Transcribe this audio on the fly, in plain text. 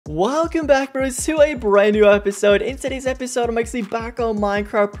Welcome back, bros, to a brand new episode. In today's episode, I'm actually back on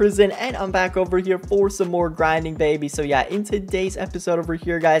Minecraft Prison, and I'm back over here for some more grinding, baby. So yeah, in today's episode over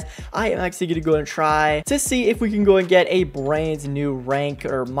here, guys, I am actually gonna go and try to see if we can go and get a brand new rank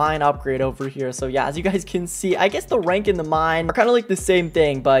or mine upgrade over here. So yeah, as you guys can see, I guess the rank and the mine are kind of like the same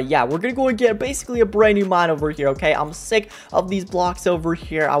thing, but yeah, we're gonna go and get basically a brand new mine over here. Okay, I'm sick of these blocks over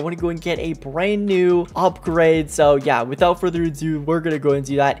here. I want to go and get a brand new upgrade. So yeah, without further ado, we're gonna go and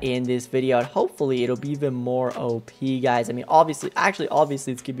do that in this video, and hopefully it'll be even more OP, guys. I mean, obviously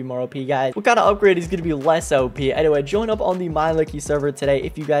it's gonna be more OP, guys. What kind of upgrade is gonna be less OP? Anyway, join up on the MineLucky server today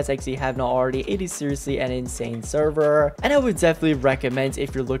if you guys actually have not already. It is seriously an insane server, and I would definitely recommend,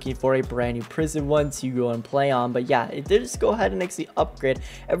 if you're looking for a brand new prison one, to go and play on. But yeah, it did just go ahead and actually upgrade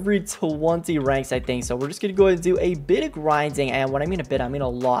every 20 ranks, I think. So we're just gonna go ahead and do a bit of grinding, and when I mean a bit, I mean a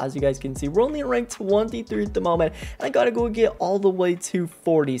lot. As you guys can see, we're only in rank 23 at the moment, and I gotta go get all the way to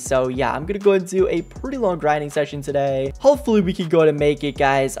 40. So yeah, I'm gonna go and do a pretty long grinding session today. Hopefully we can go ahead and make it,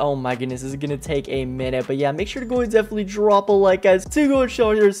 guys. Oh my goodness, this is gonna take a minute, but yeah, make sure to go and definitely drop a like, guys, to go and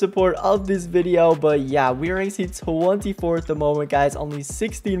show your support of this video. But yeah, we are actually 24 at the moment, guys. Only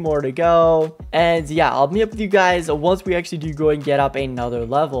 16 more to go, and yeah, I'll meet up with you guys once we actually do go and get up another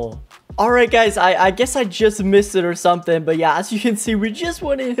level. Alright, guys, I guess I just missed it or something, but yeah, as you can see, we just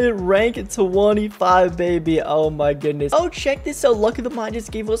went and hit rank 25, baby. Oh my goodness. Oh, check this out. Lucky the Mine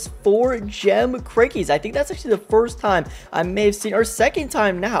just gave us 4 gem crickies. I think that's actually the first time I may have seen, or second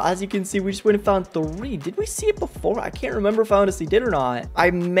time now. As you can see, we just went and found 3. Did we see it before? I can't remember if I honestly did or not.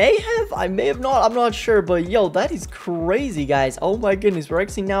 I may have not. I'm not sure, but yo, that is crazy, guys. Oh my goodness. We're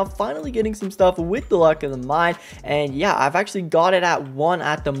actually now finally getting some stuff with the Luck of the Mine, and yeah, I've actually got it at 1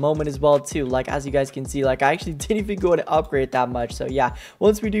 at the moment as well too. Like, as you guys can see, like, I actually didn't even go to upgrade that much. So yeah,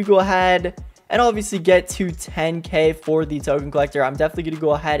 once we do go ahead and obviously get to 10k for the token collector, I'm definitely gonna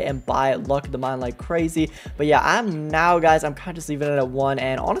go ahead and buy Luck of the Mine like crazy. But yeah, I'm kind of just leaving it at 1,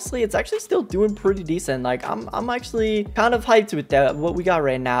 and honestly, it's actually still doing pretty decent. Like, I'm actually kind of hyped with that, what we got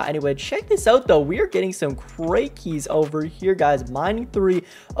right now. Anyway, check this out though. We are getting some crate keys over here, guys. Mining 3,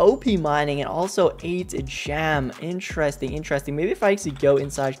 OP mining, and also 8 gem. Interesting. Maybe if I actually go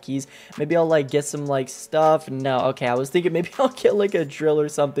inside keys, maybe I'll like get some like stuff. No, okay, I was thinking maybe I'll get like a drill or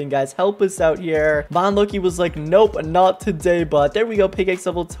something, guys. Help us out here. MineLucky was like, nope, not today, but there we go. Pickaxe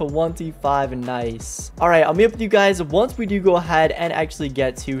level 25. Nice. All right, I'll meet up with you guys once we do go ahead and actually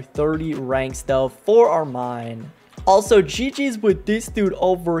get to 30 ranks though for our mine. Also, GG's with this dude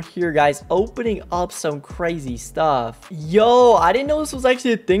over here, guys, opening up some crazy stuff. Yo, I didn't know this was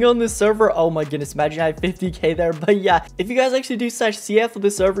actually a thing on this server. Oh my goodness, imagine I have 50k there. But yeah, if you guys actually do /CF with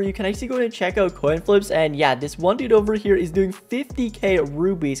the server, you can actually go and check out coin flips. And yeah, this one dude over here is doing 50k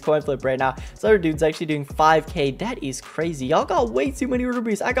rubies coin flip right now. This other dude's actually doing 5k. That is crazy. Y'all got way too many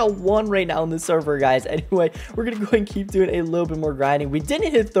rubies. I got 1 right now on the server, guys. Anyway, we're gonna go and keep doing a little bit more grinding. We didn't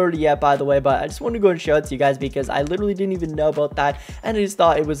hit 30 yet, by the way, but I just wanted to go and show it to you guys because I literally didn't even know about that, and I just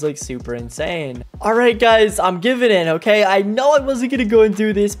thought it was like super insane. All right, guys, I'm giving in. Okay, I know I wasn't gonna go and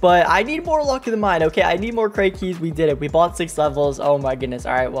do this, but I need more Luck of the Mine. Okay, I need more crate keys. We did it. We bought 6 levels. Oh my goodness.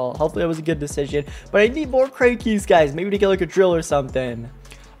 All right, well, hopefully that was a good decision, but I need more crate keys, guys. Maybe to get like a drill or something.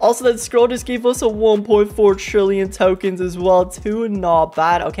 Also, that scroll just gave us a 1.4 trillion tokens as well too. Not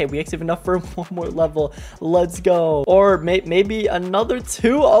bad. Okay, we actually have enough for 1 more level. Let's go. Or maybe another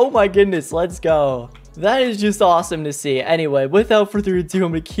 2. Oh my goodness, let's go. That is just awesome to see. Anyway, without further ado,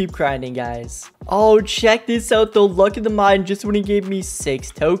 I'm gonna keep grinding, guys. Oh, check this out though. Luck of the Mine just when he gave me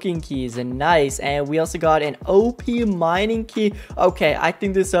 6 token keys, and nice. And we also got an OP mining key. Okay, I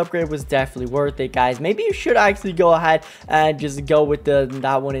think this upgrade was definitely worth it, guys. Maybe you should actually go ahead and just go with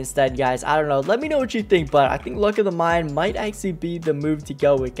that one instead, guys. I don't know. Let me know what you think, but I think Luck of the Mine might actually be the move to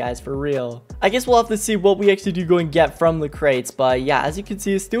go with, guys, for real. I guess we'll have to see what we actually do go and get from the crates, but yeah, as you can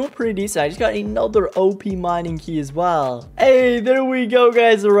see, it's doing pretty decent. I just got another OP mining key as well. Hey, there we go,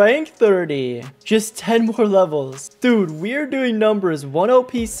 guys. Rank 30. Just 10 more levels. Dude, we're doing numbers. 1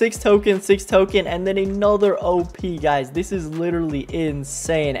 OP, 6 token, and then another OP, guys. This is literally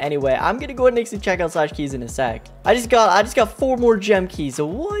insane. Anyway, I'm gonna go ahead and actually check out /keys in a sec. I just got 4 more gem keys.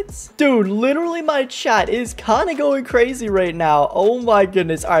 What? Dude, literally my chat is kind of going crazy right now. Oh my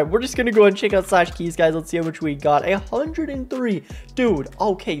goodness. All right, we're just gonna go and check out /keys, guys. Let's see how much we got. 103. Dude,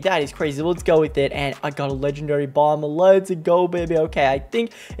 okay, that is crazy. Let's go with it. And and I got a legendary bomb. Let's go, baby. Okay, I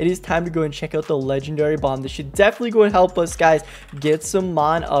think it is time to go and check out the legendary bomb. This should definitely go and help us, guys, get some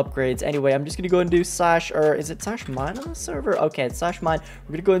mine upgrades. Anyway, I'm just gonna go and do slash, or is it slash mine on the server? Okay, it's slash mine.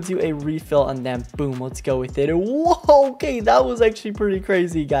 We're gonna go and do a refill, and then boom, let's go with it. Whoa, okay, that was actually pretty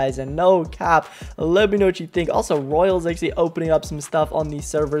crazy, guys, and no cap. Let me know what you think. Also, Royal's actually opening up some stuff on these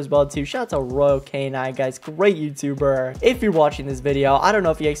servers as well too. Shout out to Royal K9, guys, great YouTuber. If you're watching this video, I don't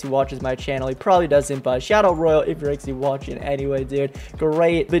know if he actually watches my channel. He probably doesn't, but shout out Royal if you're actually watching anyway, dude.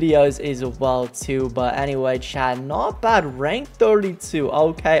 Great videos as well too. But anyway, chat, not bad. Rank 32.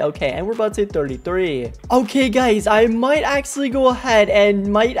 Okay, and we're about to hit 33. Okay, guys, I might actually go ahead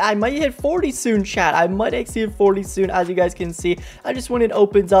and I might hit 40 soon, chat. I might actually hit 40 soon. As you guys can see, I just went and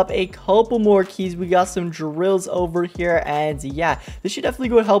opened up a couple more keys. We got some drills over here, and yeah, this should definitely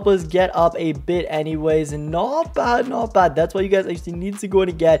go and help us get up a bit anyways. Not bad, not bad. That's why you guys actually need to go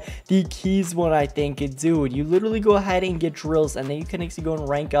and get the keys one, I think. Dude, you literally go ahead and get drills, and then you can actually go and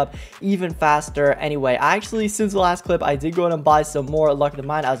rank up even faster. Anyway, actually, since the last clip, I did go and buy some more luck to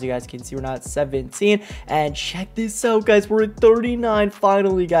mine. As you guys can see, we're now at 17, and check this out, guys, we're at 39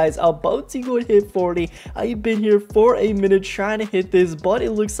 finally, guys, about to go and hit 40. I've been here for a minute trying to hit this, but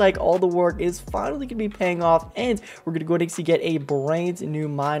it looks like all the work is finally gonna be paying off, and we're gonna go and actually get a brand new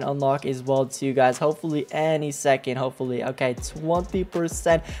mine unlock as well too, guys. Hopefully any second, hopefully. Okay,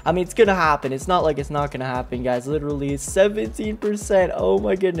 20%. I mean, it's gonna happen. It's not like it's not gonna happen, guys. Literally 17%. Oh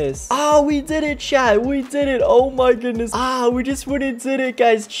my goodness. Oh, we did it, chat. We did it. Oh my goodness. We just went and did it,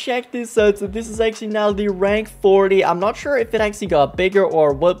 guys. Check this out. So this is actually now the rank 40. I'm not sure if it actually got bigger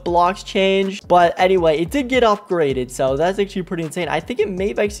or what blocks changed, but anyway, it did get upgraded, so that's actually pretty insane. I think it may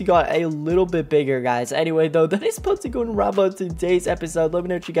have actually got a little bit bigger, guys. Anyway, though, that is supposed to go and wrap up today's episode. Let me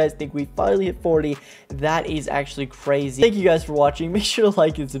know what you guys think. We finally hit 40. That is actually crazy. Thank you guys for watching. Make sure to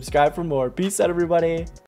like and subscribe for more. Peace out, everybody.